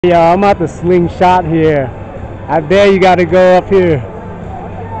Yeah, I'm at the SlingShot here. Out there, you got to go up here.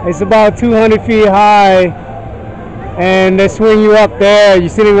 It's about 200 feet high, and they swing you up there. You're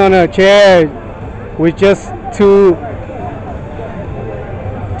sitting on a chair with just two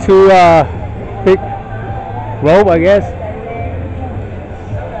thick rope, I guess.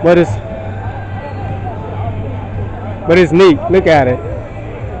 But it's neat. Look at it.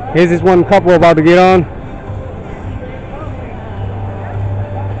 Here's this one couple about to get on.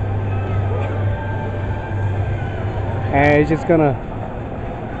 And it's just gonna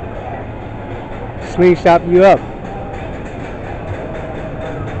slingshot you up.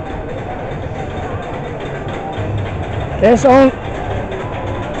 It's on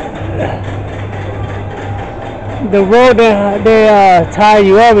the road that they tie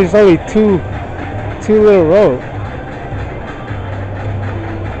you up is only two little rope.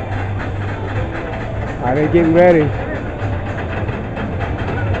 Are they getting ready?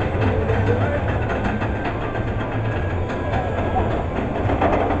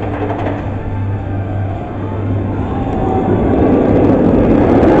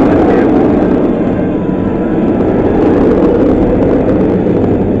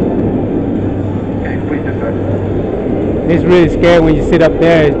 It's really scary when you sit up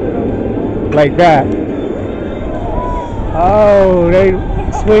there like that. Oh, they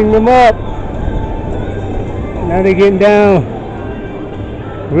swing them up. Now they're getting down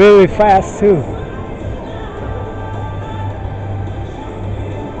really fast too.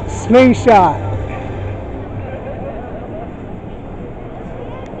 SlingShot.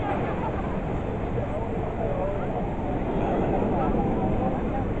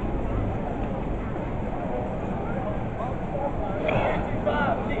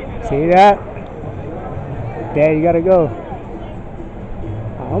 See that? There you gotta go.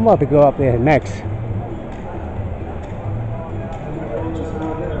 I'm about to go up there next.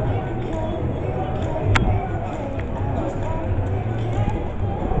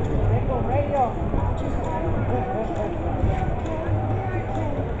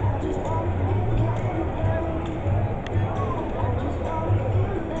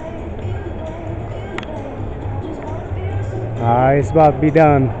 Alright, it's about to be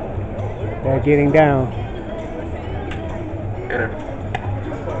done. They're getting down.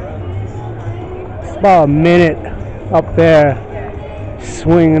 It's about a minute up there,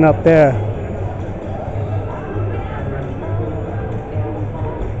 swinging up there.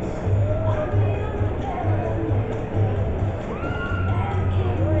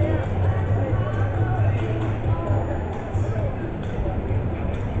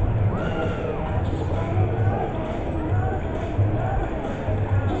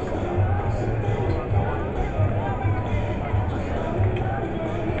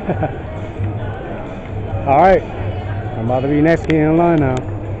 Alright, I'm about to be next in line now.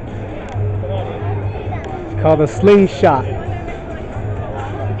 It's called a SlingShot.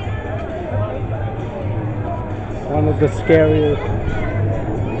 One of the scariest